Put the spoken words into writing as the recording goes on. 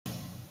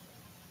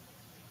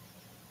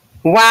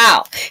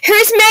Wow.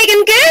 Here's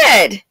Meagan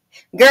Good.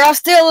 Girl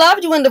Still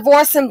Loved You in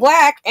Divorce in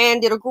Black and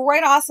did a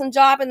great, awesome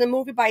job in the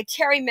movie by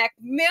Terry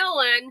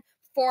McMillan,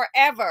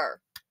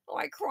 Forever. Oh,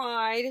 I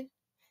cried.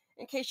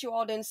 In case you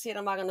all didn't see it,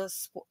 I'm not going to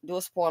do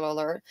a spoiler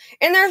alert.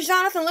 And there's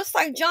Jonathan. Looks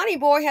like Johnny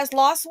Boy has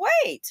lost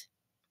weight.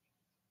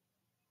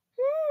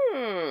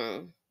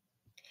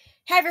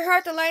 Have you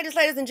heard the latest,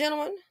 ladies and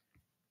gentlemen?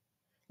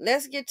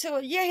 Let's get to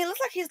it. Yeah, he looks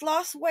like he's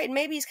lost weight.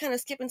 Maybe he's kind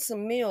of skipping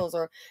some meals,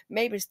 or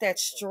maybe it's that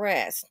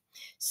stress.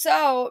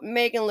 So,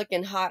 Meagan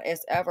looking hot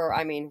as ever.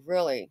 I mean,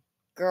 really,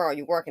 girl,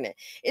 you working it.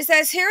 It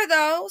says here,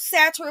 though,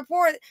 sad to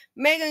report,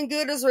 Meagan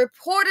Good is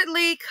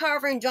reportedly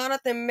covering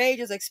Jonathan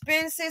Majors'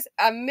 expenses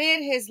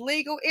amid his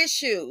legal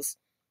issues.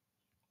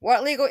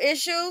 What legal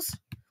issues?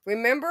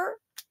 Remember?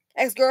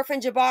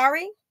 Ex-girlfriend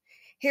Jabari?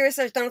 Here it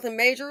says Jonathan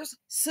Majors,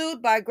 sued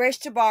by Grace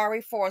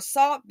Jabari for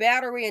assault,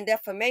 battery, and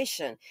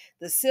defamation.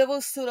 The civil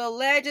suit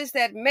alleges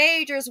that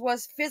Majors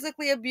was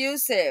physically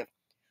abusive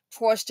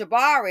towards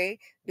Jabari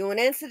during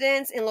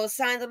incidents in Los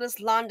Angeles,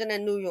 London,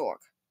 and New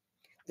York.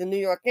 The New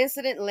York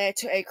incident led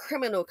to a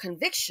criminal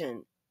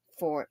conviction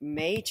for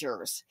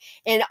Majors,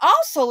 and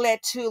also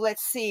led to,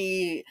 let's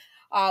see,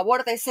 what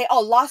did they say?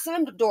 Oh, loss of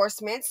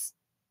endorsements,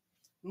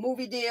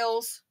 movie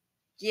deals,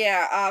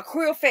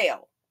 career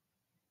fail.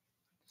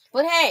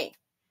 But hey,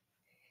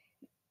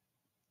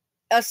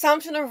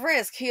 assumption of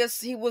risk. He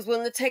was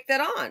willing to take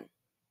that on.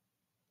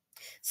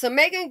 So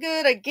Meagan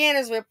Good again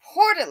is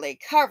reportedly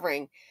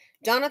covering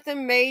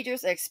Jonathan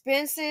Majors'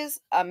 expenses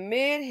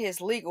amid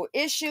his legal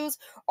issues.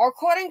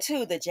 According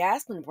to the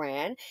Jasmine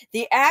brand,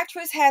 the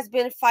actress has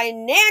been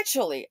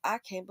financially, I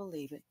can't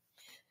believe it.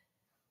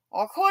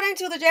 According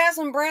to the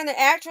Jasmine brand, the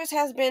actress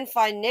has been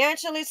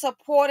financially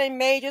supporting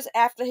Majors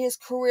after his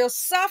career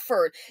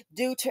suffered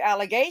due to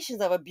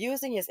allegations of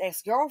abusing his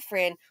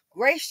ex-girlfriend,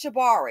 Grace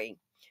Jabari.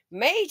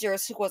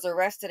 Majors, who was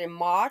arrested in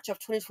March of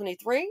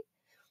 2023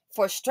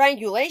 for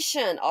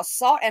strangulation,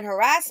 assault, and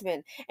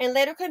harassment, and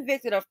later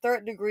convicted of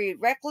third-degree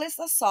reckless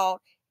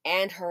assault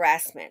and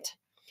harassment.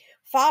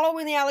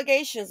 Following the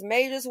allegations,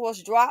 Majors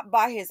was dropped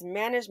by his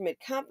management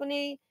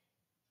company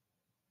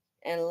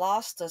and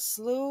lost a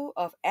slew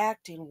of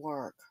acting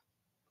work.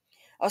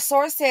 A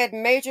source said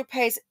Major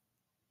pays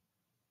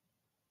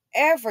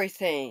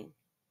everything.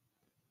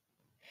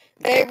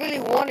 They really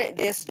wanted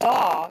this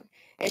dog,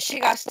 and she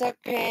got stuck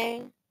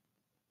paying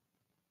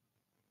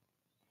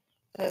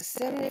the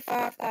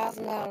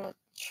 $75,000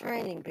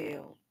 training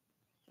bill.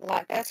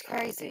 Like, that's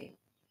crazy.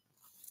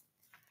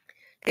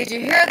 Did you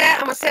hear that?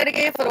 I'm going to say it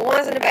again for the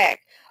ones in the back.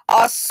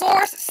 A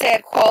source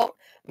said, quote,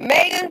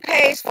 Meagan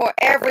pays for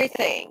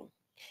everything.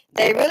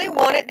 They really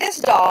wanted this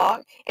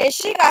dog, and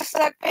she got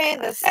stuck paying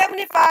the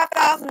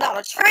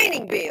 $75,000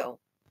 training bill.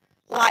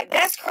 Like,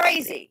 that's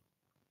crazy.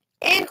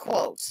 End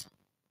quotes.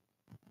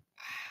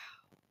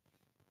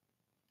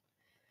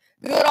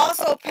 Good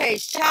also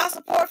pays child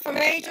support for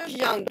Major's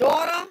young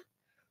daughter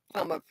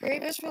from a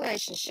previous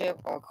relationship,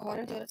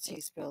 according to the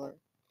T-Spiller.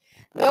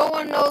 No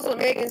one knows what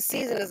Meagan's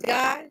season has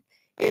got.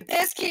 If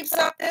this keeps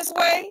up this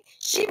way,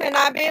 she may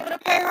not be able to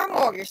pay her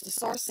mortgage, the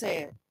source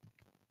said.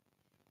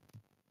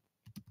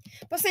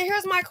 But see,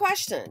 here's my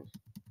question.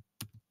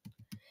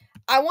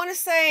 I want to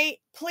say,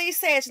 please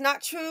say it's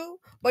not true,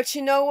 but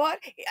you know what?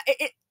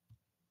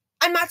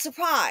 I'm not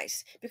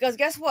surprised, because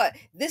guess what?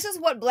 This is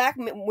what black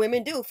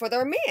women do for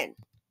their men.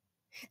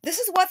 This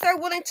is what they're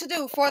willing to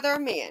do for their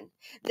men.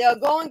 They'll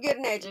go and get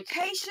an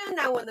education.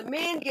 Now, when the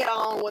men get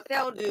on, what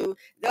they'll do,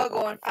 they'll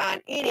go and find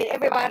any and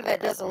everybody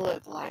that doesn't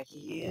look like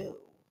you.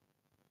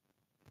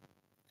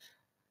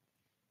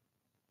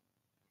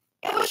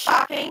 It was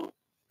shocking.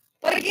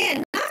 But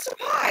again, not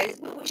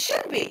surprised. We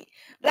shouldn't be.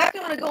 Black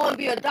women are going to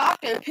be a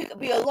doctor, and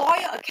be a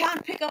lawyer,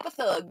 accountant, pick up a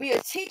thug. Be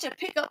a teacher,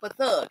 pick up a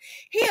thug.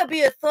 He'll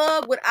be a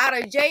thug without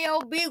a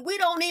J-O-B. We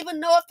don't even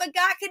know if the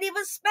guy can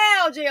even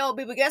spell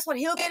J-O-B. But guess what?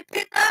 He'll get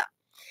picked up.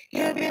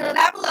 He'll be in a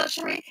lap of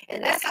luxury,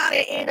 and that's how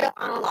they end up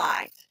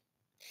unalived.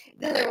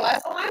 Then they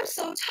realize, oh, I'm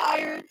so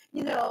tired.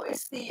 You know,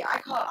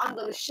 I'm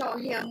going to show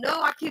him.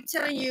 No, I keep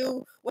telling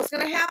you what's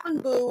going to happen,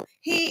 boo.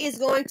 He is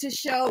going to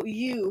show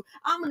you.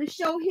 I'm going to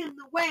show him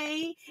the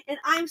way, and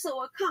I'm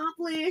so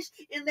accomplished.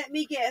 And let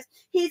me guess,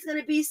 he's going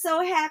to be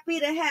so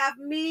happy to have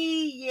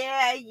me.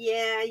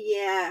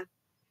 Yeah.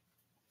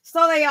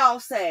 So they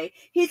all say.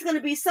 He's going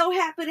to be so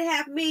happy to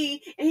have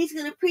me, and he's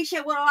going to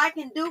appreciate what all I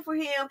can do for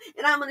him,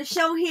 and I'm going to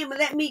show him, and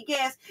let me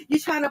guess, you're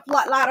trying to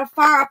light a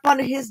fire up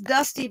under his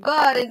dusty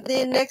butt, and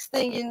then next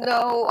thing you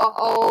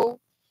know,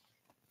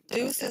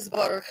 deuces,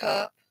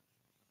 buttercup.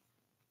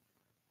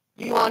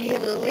 You want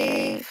him to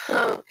leave?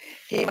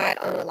 He might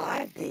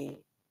unalive thee.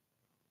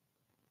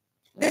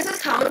 This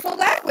is common for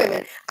black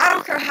women. I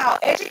don't care how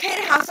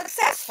educated, how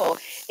successful.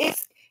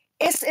 It's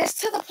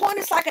to the point,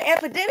 it's like an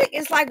epidemic.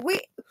 It's like we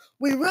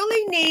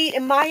really need,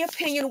 in my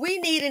opinion, we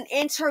need an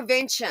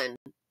intervention.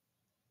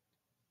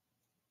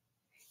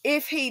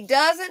 If he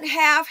doesn't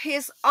have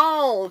his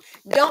own,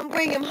 don't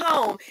bring him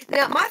home.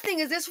 Now, my thing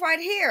is this right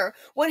here.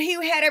 When he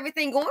had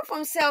everything going for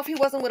himself, he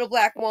wasn't with a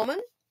black woman.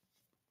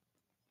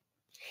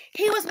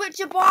 He was with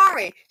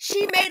Jabari.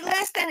 She made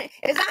less than,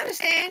 as I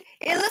understand,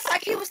 it looks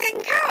like he was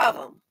taking care of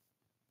him.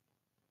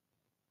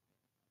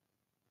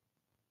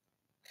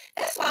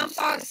 That's why I'm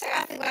sorry to say,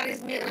 I think a lot of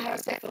these men don't have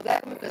respect for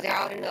black women because they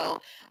already know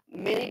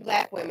many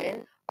black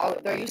women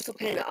they're used to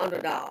playing the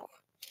underdog.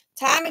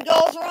 Time it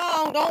goes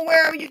wrong, don't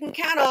worry, you can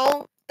count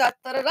on da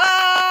da da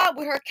da.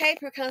 With her cape,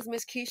 here comes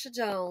Miss Keisha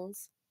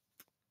Jones.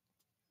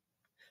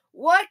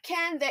 What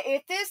can they,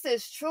 if this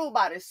is true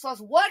about this source,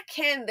 what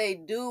can they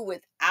do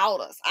without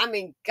us? I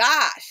mean,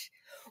 gosh,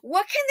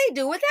 what can they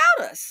do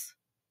without us?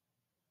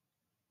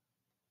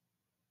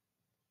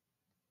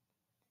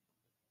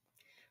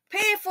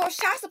 Paying for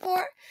child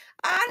support.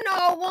 I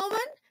know a woman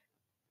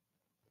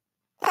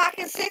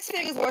clocking 6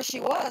 figures where she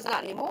was,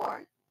 not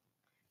anymore.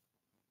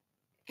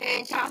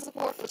 Paying child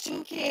support for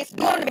 2 kids.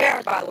 During the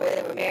marriage, by the way,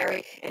 they were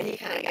married, and he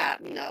kind of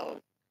got,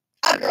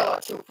 a girl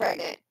or 2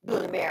 pregnant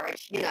during the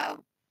marriage,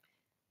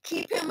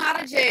 Keep him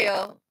out of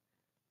jail.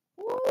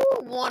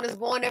 Ooh, one is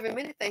born every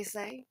minute, they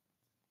say.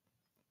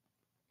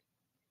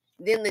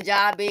 Then the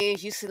job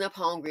is you sit up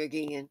hungry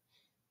again.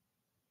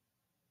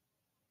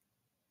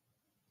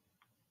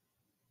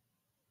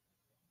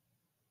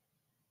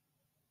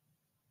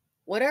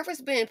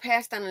 Whatever's being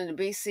passed down in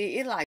the BC,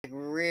 it like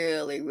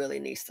really, really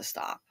needs to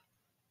stop.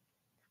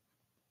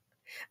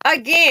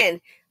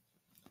 Again,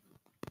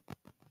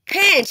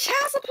 paying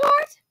child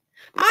support?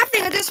 I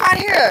think of this right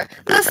here.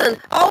 Listen,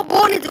 old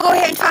boy needs to go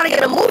ahead and try to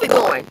get a movie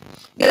going.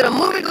 Get a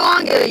movie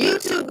going, get a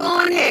YouTube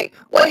going. Hey,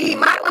 what he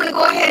might want to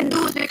go ahead and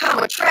do is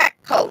become a track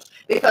coach.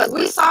 Because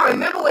we saw,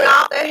 remember when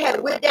all that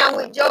had went down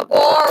with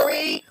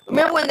Jabari?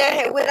 Remember when that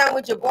had went down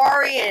with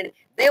Jabari and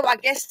they were, I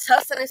guess,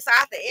 tussling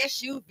inside the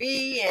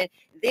SUV and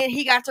then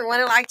he got to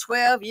running like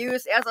 12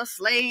 years as a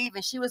slave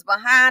and she was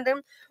behind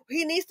him.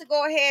 He needs to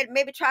go ahead and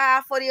maybe try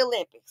out for the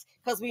Olympics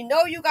because we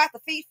know you got the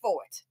feet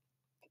for it.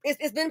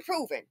 It's been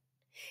proven.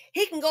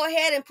 He can go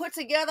ahead and put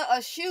together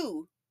a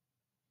shoe.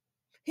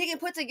 He can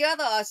put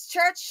together a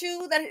church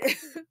shoe, that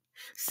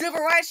civil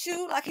rights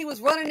shoe like he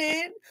was running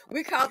in.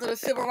 We called it a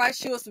civil rights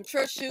shoe or some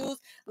church shoes.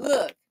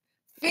 Look,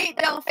 feet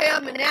don't fail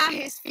me now.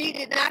 His feet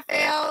did not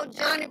fail.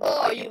 Johnny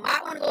boy, you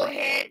might want to go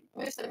ahead,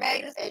 Mr.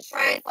 Magnus, and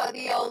train for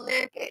the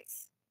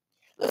Olympics.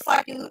 Looks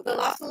like you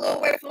lost a little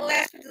weight from the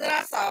last picture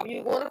that I saw.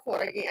 You're going to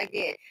court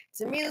again.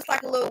 To me, it's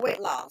like a little weight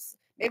loss.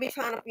 Maybe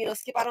trying to,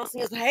 skip out on some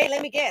years. But hey,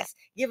 let me guess.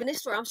 Given this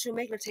story, I'm sure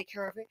Meagan will take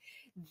care of it.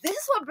 This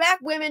is what black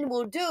women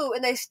will do,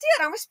 and they still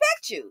don't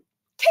respect you.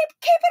 Keep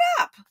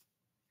it up.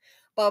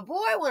 But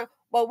boy,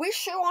 but we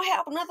sure won't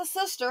help another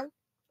sister.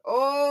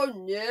 Oh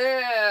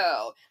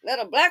no. Let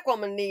a black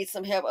woman need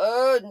some help.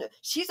 Oh no.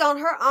 She's on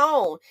her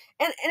own.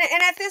 And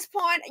at this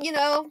point,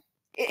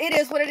 it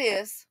is what it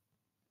is.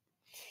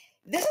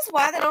 This is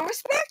why they don't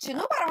respect you.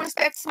 Nobody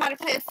respects somebody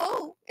playing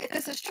fool, if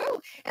this is true.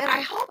 And I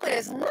hope it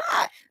is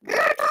not.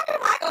 Girl, talking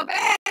like a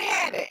bad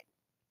habit.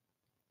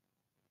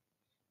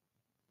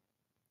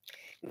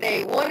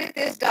 They wanted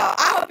this dog.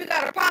 I hope you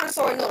got a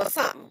promissory note or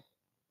something.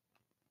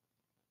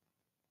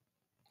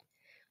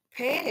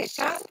 Paying his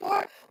child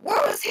support? Where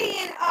was he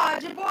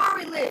and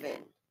Jabari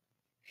living?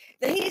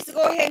 Then he needs to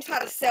go ahead and try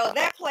to sell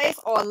that place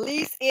or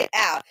lease it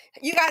out.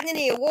 You got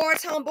any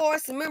awards,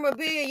 homeboys, some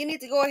memorabilia? You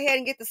need to go ahead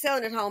and get to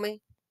selling it,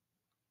 homie.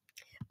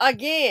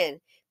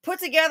 Again, put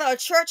together a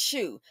church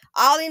shoe.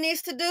 All he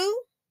needs to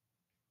do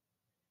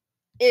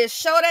is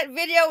show that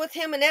video with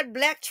him in that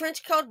black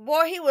trench coat.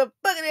 Boy, he was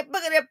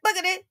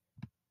boogity.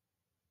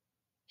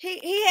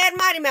 He had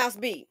Mighty Mouse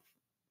beat.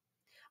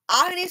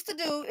 All he needs to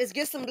do is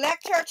get some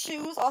black church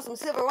shoes or some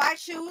civil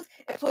rights shoes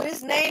and put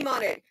his name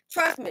on it.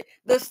 Trust me,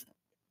 this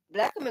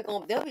black women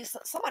there'll be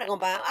somebody gonna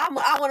buy him.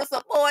 I want to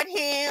support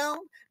him.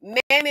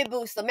 Mammy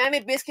booster, mammy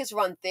biscuits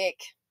run thick.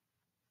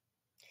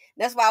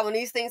 That's why when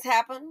these things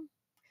happen,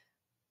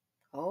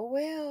 oh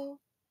well.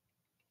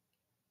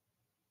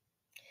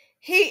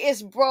 He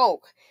is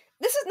broke.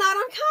 This is not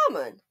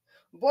uncommon.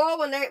 Boy,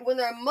 when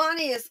their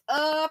money is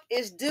up,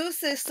 it's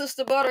Deuce's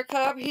Sister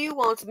Buttercup. He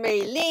wants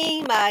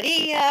Maylene,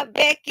 Maria,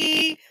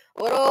 Becky.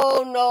 But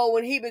oh no,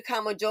 when he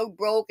become a joke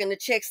broke and the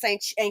checks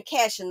ain't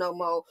cashing no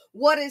more,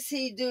 what does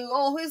he do?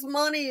 Oh, his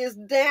money is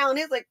down.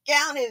 His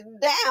account is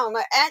down.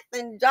 The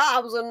acting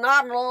jobs are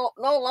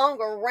no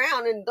longer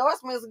around.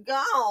 Endorsements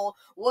gone.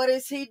 What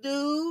does he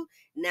do?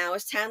 Now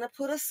it's time to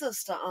put a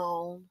sister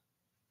on.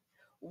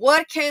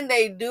 What can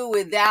they do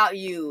without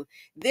you?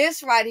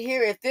 This right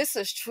here, if this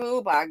is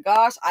true, by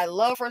gosh, I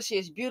love her. She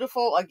is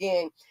beautiful.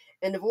 Again,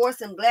 in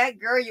Divorcing Black,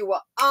 girl, you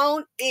were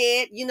on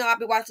it. I've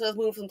been watching those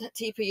movies from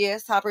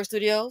TPS, Topper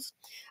Studios.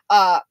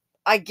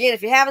 Again,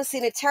 if you haven't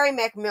seen it, Terry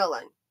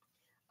McMillan.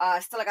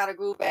 Still I got a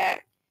groove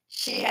back.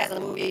 She has a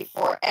movie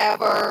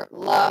Forever.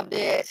 Loved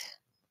it.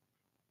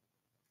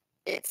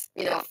 It's,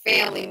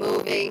 family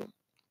movie.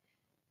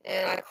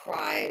 And I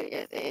cried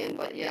at the end,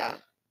 but yeah.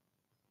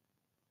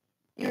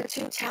 You're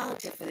too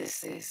talented for this,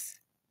 sis.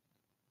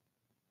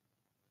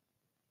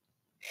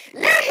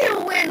 Let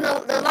him win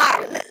the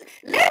lottery.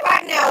 Let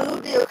right now a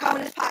new deal come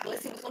in his pocket.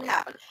 Let's see what's going to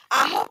happen.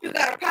 I hope you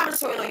got a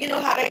promissory note. You know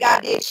how that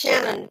guy did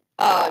Shannon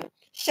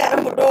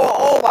Medora.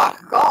 Oh my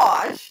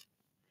gosh.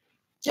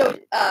 Joe,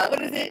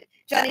 what is it?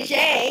 Johnny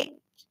J.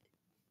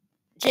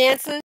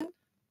 Jansen.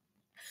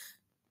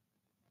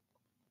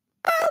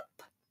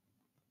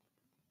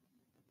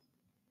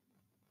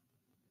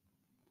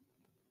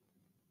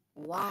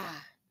 Why?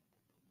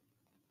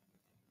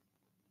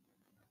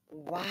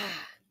 Why?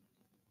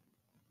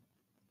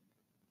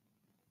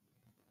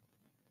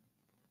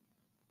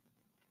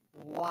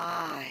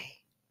 Why?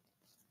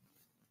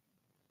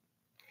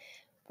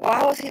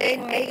 Why was he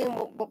dating Meagan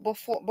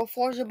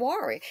before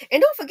Jabari?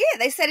 And don't forget,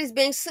 they said he's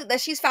being sued,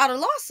 that she's filed a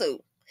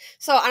lawsuit.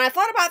 So, and I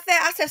thought about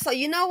that. I said, so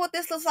you know what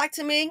this looks like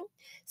to me?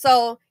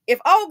 So, if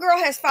old girl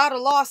has filed a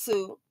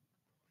lawsuit,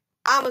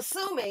 I'm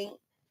assuming,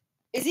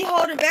 is he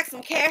holding back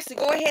some cash to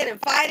go ahead and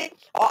fight it,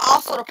 or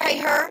also to pay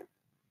her?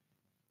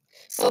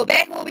 So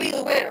Beck will be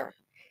the winner.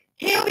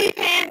 He'll be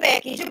paying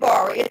Becky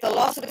Jabari if the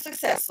lawsuit is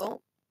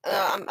successful.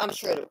 I'm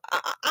sure.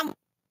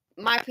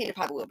 My opinion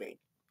probably will be.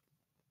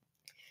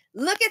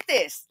 Look at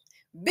this.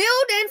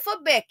 Building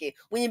for Becky.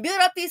 When you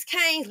build up these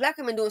canes, black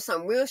women doing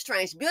something real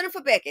strange. Building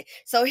for Becky.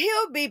 So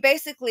he'll be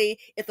basically,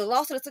 if the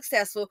lawsuit is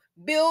successful,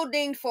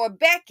 building for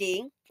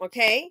Becky.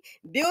 Okay?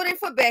 Building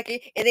for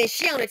Becky. And then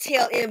she on the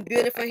tail end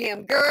building for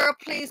him. Girl,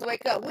 please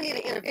wake up. We need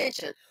an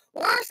intervention.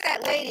 Where's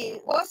that lady?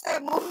 What's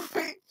that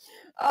movie?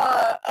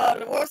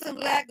 The Worst in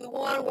Black, the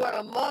one where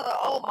the mother,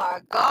 oh my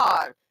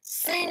God,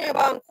 Senior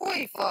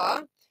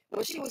Banquifa,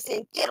 when she was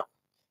saying, get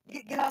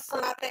her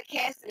son out that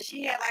casket, and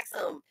she had like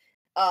some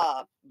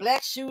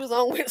black shoes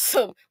on with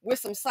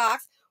some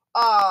socks.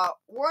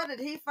 Where did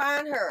he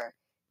find her?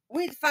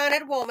 We need to find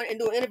that woman and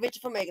do an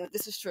intervention for Meagan if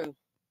this is true.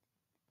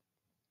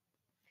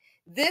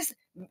 This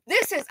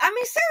is, I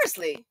mean,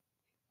 seriously.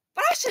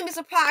 But I shouldn't be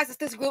surprised if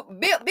this group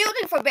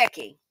building for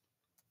Becky.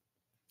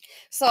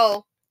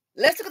 So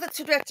let's look at the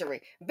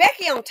trajectory.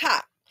 Becky on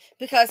top,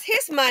 because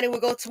his money will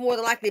go to more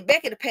than likely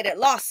Becky to pay that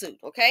lawsuit,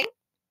 okay?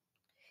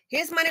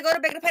 His money go to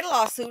Becky to pay the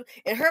lawsuit,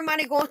 and her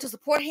money going to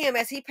support him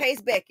as he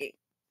pays Becky.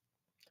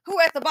 Who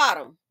at the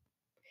bottom?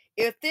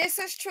 If this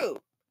is true,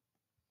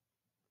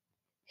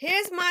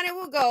 his money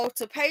will go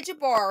to pay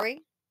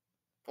Jabari,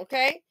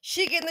 okay?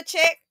 She getting the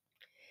check.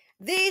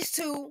 These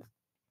two,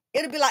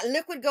 it'll be like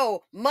liquid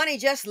gold. Money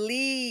just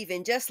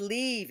leaving.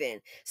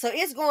 So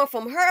it's going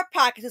from her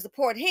pocket to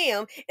support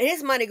him, and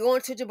his money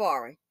going to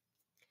Jabari.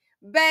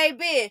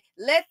 Baby,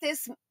 let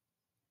this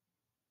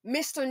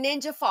Mr.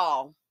 Ninja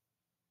fall.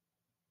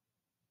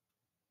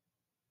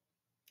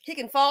 He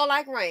can fall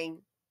like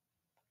rain.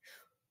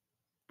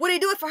 Would he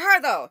do it for her,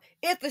 though?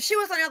 If the shoe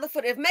was on the other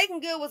foot, if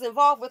Meagan Good was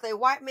involved with a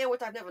white man,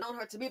 which I've never known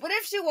her to be, but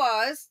if she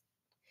was,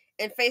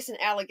 and facing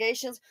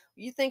allegations,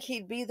 you think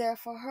he'd be there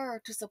for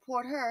her, to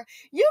support her?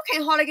 You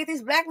can't hardly get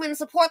these black men to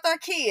support their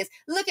kids.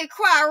 Look at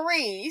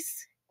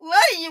Clarice.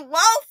 What do you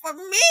want from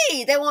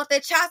me? They want their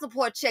child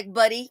support check,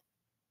 buddy.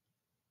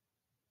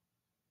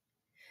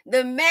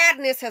 The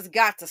madness has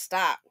got to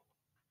stop.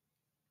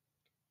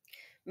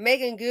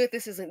 Meagan Good,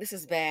 this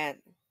is bad.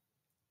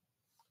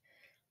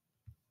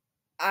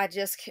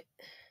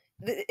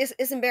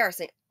 It's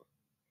embarrassing.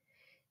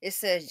 It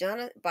says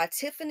by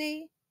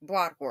Tiffany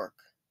Brockworth.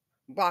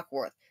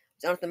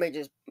 Jonathan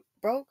Majors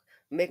broke.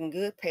 Meagan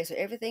Good pays for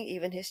everything,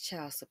 even his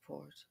child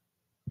support.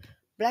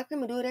 Black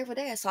women do it every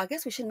day, so I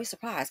guess we shouldn't be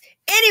surprised.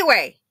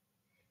 Anyway,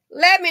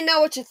 let me know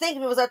what you think.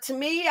 If it was up to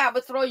me, I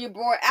would throw your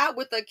boy out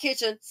with the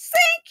kitchen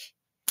sink.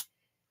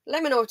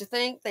 Let me know what you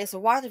think. Thanks for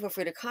watching. Feel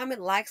free to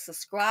comment, like,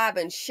 subscribe,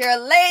 and share.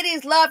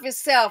 Ladies, love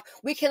yourself.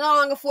 We can no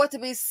longer afford to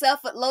be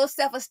low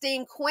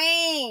self-esteem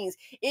queens.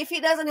 If he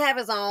doesn't have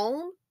his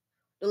own,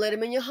 then let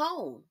him in your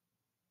home.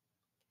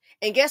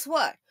 And guess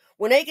what?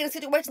 When they get in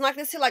situations like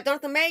this here, like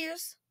Jonathan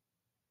Majors,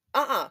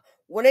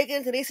 when they get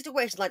into these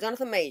situations like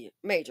Jonathan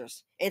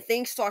Majors, and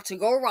things start to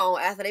go wrong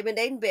after they've been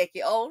dating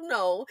Becky, oh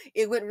no,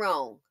 it went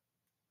wrong.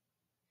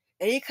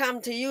 And he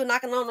come to you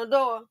knocking on the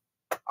door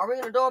or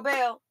ringing the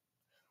doorbell.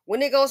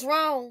 When it goes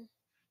wrong,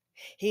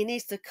 he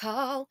needs to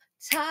call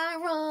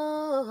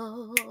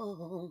Tyrone.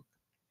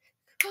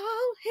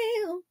 Call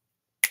him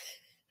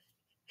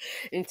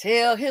and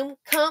tell him,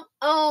 come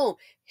on,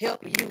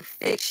 help you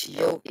fix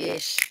your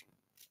ish.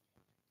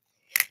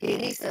 He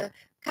needs to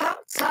call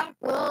Tyrone.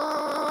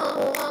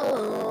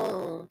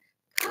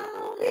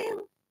 Call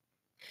him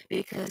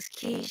because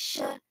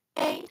Keisha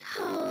ain't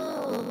home.